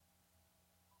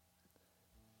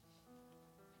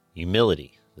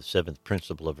Humility, the seventh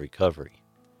principle of recovery.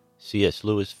 C.S.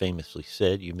 Lewis famously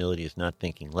said, humility is not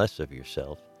thinking less of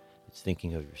yourself, it's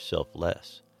thinking of yourself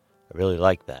less. I really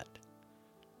like that.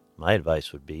 My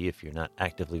advice would be, if you're not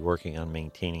actively working on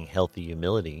maintaining healthy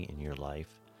humility in your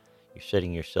life, you're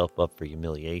setting yourself up for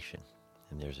humiliation,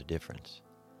 and there's a difference.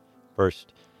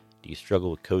 First, do you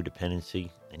struggle with codependency,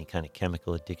 any kind of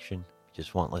chemical addiction? You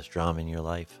just want less drama in your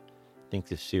life? I think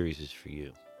this series is for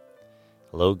you.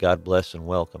 Hello, God bless, and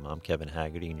welcome. I'm Kevin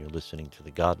Haggerty, and you're listening to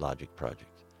the God Logic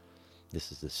Project. This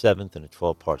is the seventh in a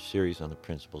 12-part series on the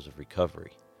principles of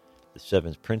recovery. The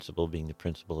seventh principle being the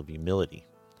principle of humility.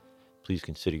 Please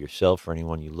consider yourself or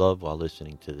anyone you love while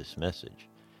listening to this message.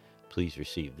 Please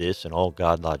receive this and all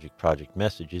God Logic Project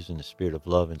messages in the spirit of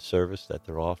love and service that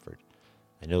they're offered.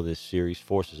 I know this series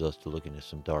forces us to look into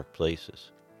some dark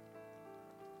places.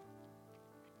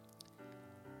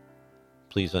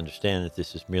 Please understand that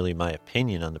this is merely my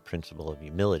opinion on the principle of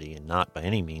humility and not by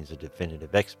any means a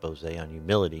definitive expose on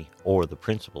humility or the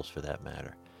principles for that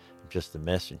matter. I'm just the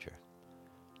messenger.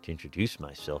 To introduce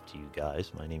myself to you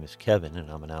guys, my name is Kevin and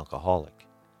I'm an alcoholic.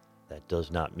 That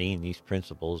does not mean these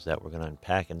principles that we're going to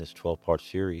unpack in this 12-part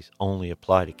series only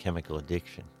apply to chemical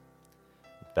addiction.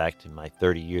 In fact, in my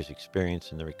 30 years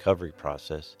experience in the recovery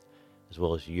process, as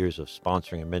well as years of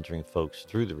sponsoring and mentoring folks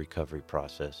through the recovery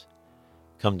process,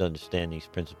 come to understand these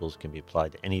principles can be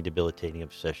applied to any debilitating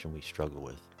obsession we struggle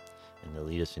with, and they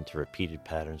lead us into repeated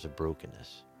patterns of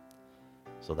brokenness.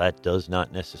 So that does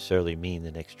not necessarily mean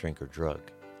the next drink or drug.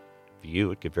 For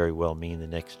you, it could very well mean the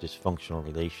next dysfunctional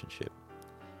relationship,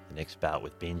 the next bout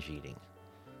with binge eating,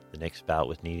 the next bout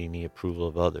with needing the approval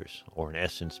of others, or in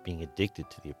essence being addicted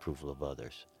to the approval of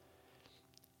others.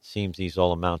 It seems these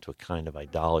all amount to a kind of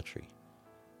idolatry,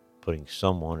 putting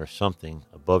someone or something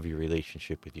above your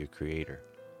relationship with your Creator,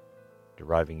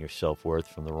 deriving your self-worth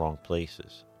from the wrong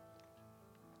places.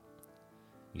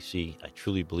 You see, I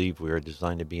truly believe we are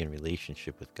designed to be in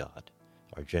relationship with God,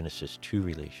 our Genesis 2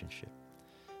 relationship.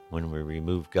 When we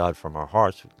remove God from our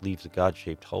hearts, it leaves a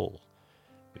God-shaped hole.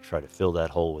 We try to fill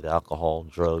that hole with alcohol,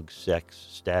 drugs, sex,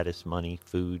 status, money,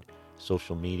 food,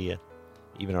 social media,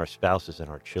 even our spouses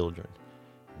and our children.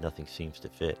 Nothing seems to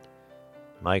fit.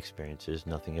 My experience is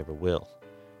nothing ever will.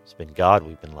 It's been God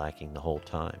we've been lacking the whole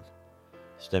time.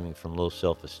 Stemming from low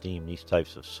self-esteem, these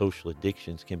types of social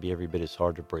addictions can be every bit as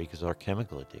hard to break as our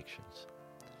chemical addictions.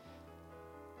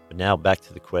 But now back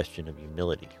to the question of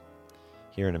humility.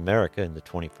 Here in America in the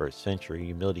 21st century,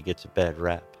 humility gets a bad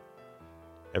rap.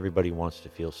 Everybody wants to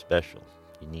feel special,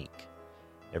 unique.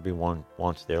 Everyone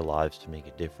wants their lives to make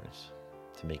a difference,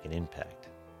 to make an impact.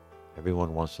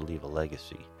 Everyone wants to leave a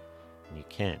legacy, and you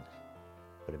can,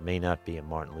 but it may not be a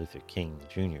Martin Luther King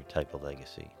Jr. type of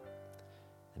legacy.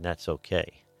 And that's okay.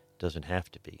 It doesn't have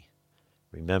to be.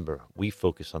 Remember, we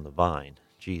focus on the vine,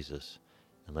 Jesus,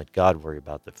 and let God worry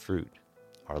about the fruit,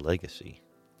 our legacy.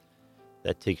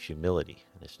 That takes humility,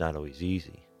 and it's not always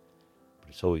easy. But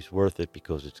it's always worth it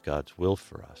because it's God's will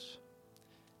for us.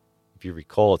 If you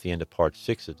recall at the end of part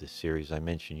 6 of this series, I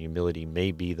mentioned humility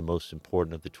may be the most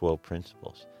important of the 12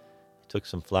 principles. I took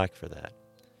some flack for that.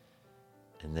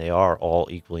 And they are all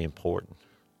equally important.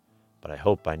 But I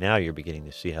hope by now you're beginning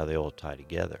to see how they all tie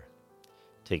together.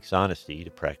 It takes honesty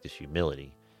to practice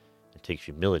humility. It takes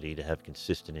humility to have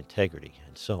consistent integrity,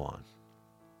 and so on.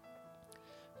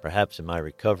 Perhaps in my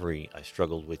recovery, I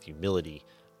struggled with humility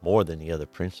more than the other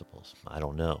principles. I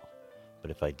don't know.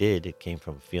 But if I did, it came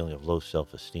from a feeling of low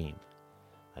self-esteem.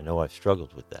 I know I've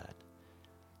struggled with that.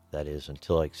 That is,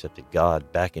 until I accepted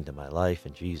God back into my life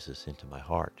and Jesus into my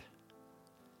heart.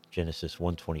 Genesis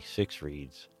 1:26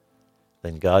 reads,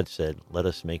 "Then God said, 'Let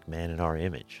us make man in our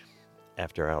image,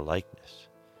 after our likeness.'"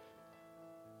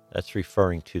 That's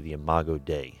referring to the Imago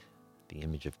Dei, the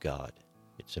image of God.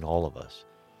 It's in all of us.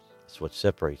 It's what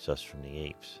separates us from the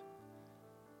apes.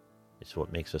 It's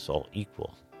what makes us all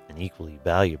equal and equally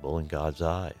valuable in God's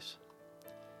eyes.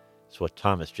 It's what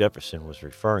Thomas Jefferson was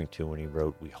referring to when he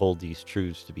wrote, "We hold these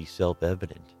truths to be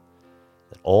self-evident,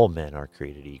 that all men are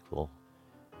created equal,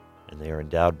 and they are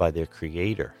endowed by their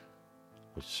Creator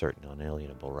with certain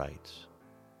unalienable rights."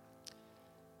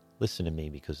 Listen to me,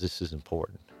 because this is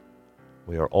important.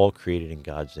 We are all created in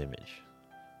God's image,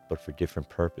 but for different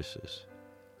purposes.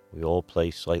 We all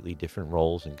play slightly different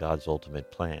roles in God's ultimate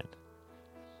plan.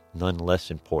 None less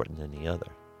important than the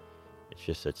other. It's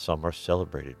just that some are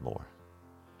celebrated more.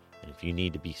 And if you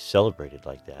need to be celebrated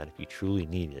like that, if you truly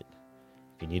need it,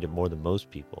 if you need it more than most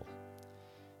people,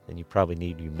 then you probably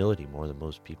need humility more than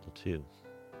most people too.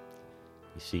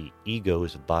 You see, ego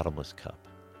is a bottomless cup.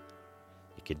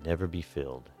 It can never be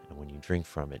filled, and when you drink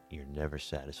from it, you're never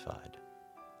satisfied.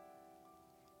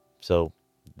 So,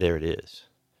 there it is.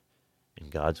 In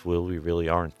God's will, we really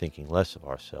aren't thinking less of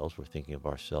ourselves, we're thinking of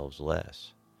ourselves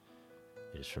less.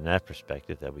 It is from that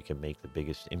perspective that we can make the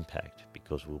biggest impact,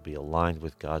 because we'll be aligned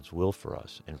with God's will for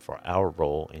us and for our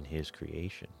role in His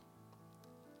creation.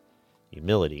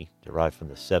 Humility, derived from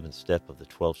the 7th step of the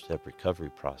 12-step recovery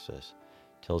process,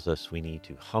 tells us we need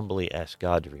to humbly ask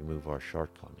God to remove our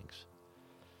shortcomings.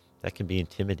 That can be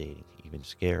intimidating, even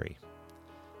scary.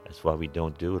 That's why we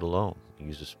don't do it alone. We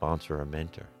use a sponsor or a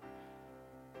mentor.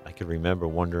 I can remember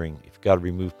wondering, if God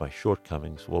removed my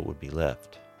shortcomings, what would be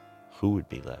left? Who would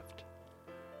be left?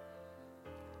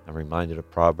 I'm reminded of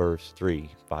Proverbs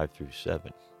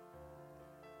 3:5-7.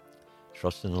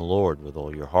 Trust in the Lord with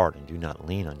all your heart, and do not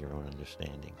lean on your own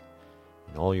understanding.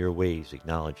 In all your ways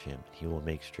acknowledge Him, and He will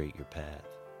make straight your path.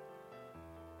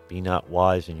 Be not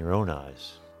wise in your own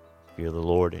eyes. Fear the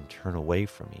Lord and turn away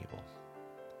from evil.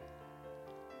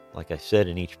 Like I said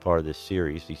in each part of this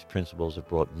series, these principles have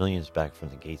brought millions back from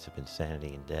the gates of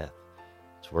insanity and death.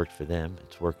 It's worked for them,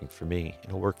 it's working for me, and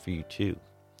it'll work for you too.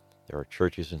 There are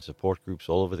churches and support groups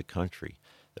all over the country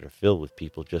that are filled with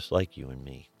people just like you and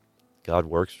me. God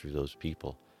works through those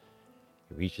people.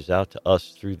 He reaches out to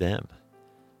us through them.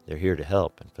 They're here to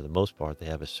help, and for the most part, they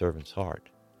have a servant's heart.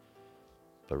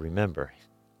 But remember,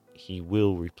 He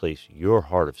will replace your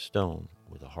heart of stone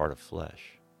with a heart of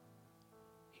flesh.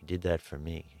 He did that for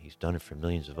me. He's done it for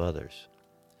millions of others.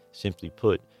 Simply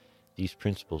put, these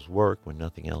principles work when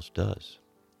nothing else does.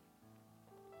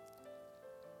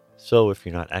 So if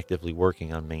you're not actively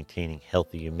working on maintaining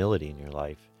healthy humility in your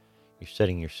life, you're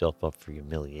setting yourself up for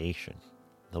humiliation.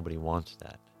 Nobody wants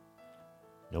that.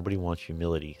 Nobody wants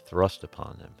humility thrust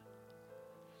upon them.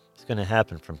 It's going to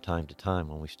happen from time to time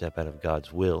when we step out of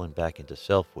God's will and back into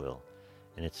self-will,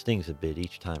 and it stings a bit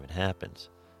each time it happens,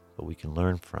 but we can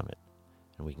learn from it,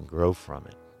 and we can grow from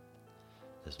it,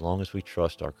 as long as we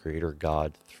trust our Creator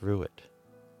God through it.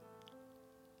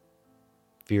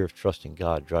 Fear of trusting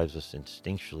God drives us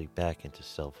instinctually back into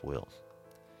self-will,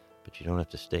 but you don't have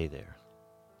to stay there.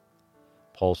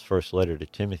 Paul's first letter to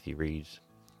Timothy reads,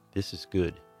 "This is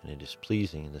good, and it is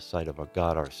pleasing in the sight of our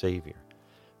God our Savior,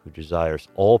 who desires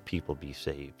all people be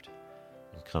saved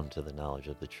and come to the knowledge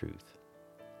of the truth."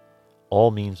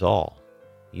 All means all,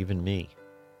 even me,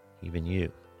 even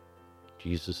you.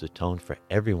 Jesus atoned for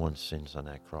everyone's sins on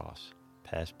that cross,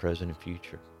 past, present, and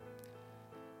future.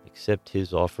 Accept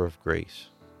His offer of grace.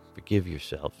 Forgive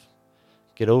yourself.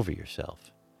 Get over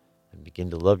yourself. And begin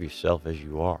to love yourself as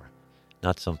you are,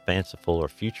 not some fanciful or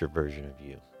future version of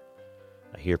you.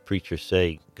 I hear preachers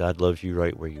say, God loves you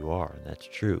right where you are, and that's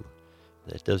true.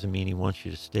 But that doesn't mean He wants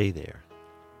you to stay there.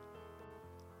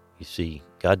 You see,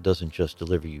 God doesn't just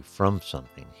deliver you from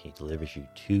something, He delivers you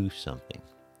to something.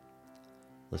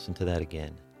 Listen to that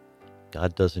again.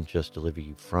 God doesn't just deliver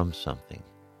you from something,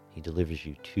 He delivers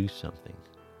you to something.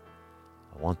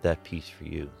 I want that peace for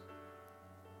you,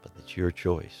 but it's your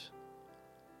choice.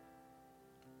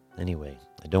 Anyway,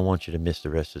 I don't want you to miss the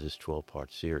rest of this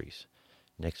 12-part series.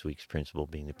 Next week's principle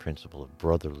being the principle of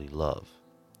brotherly love.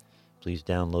 Please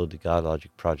download the God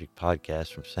Logic Project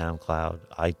podcast from SoundCloud,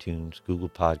 iTunes, Google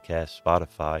Podcasts,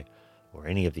 Spotify, or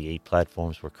any of the 8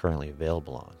 platforms we're currently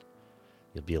available on.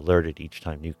 You'll be alerted each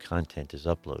time new content is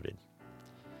uploaded.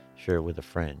 Share it with a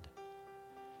friend.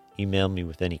 Email me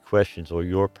with any questions or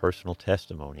your personal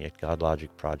testimony at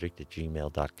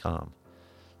godlogicproject@gmail.com.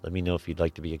 Let me know if you'd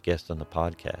like to be a guest on the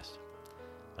podcast.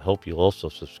 I hope you'll also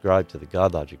subscribe to the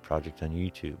God Logic Project on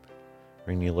YouTube.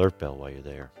 Ring the alert bell while you're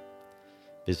there.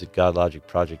 Visit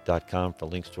godlogicproject.com for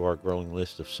links to our growing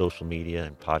list of social media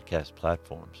and podcast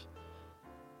platforms.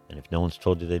 And if no one's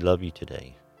told you they love you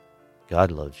today,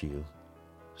 God loves you.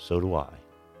 So do I.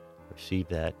 Receive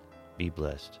that. Be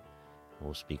blessed. And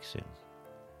we'll speak soon.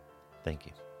 Thank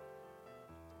you.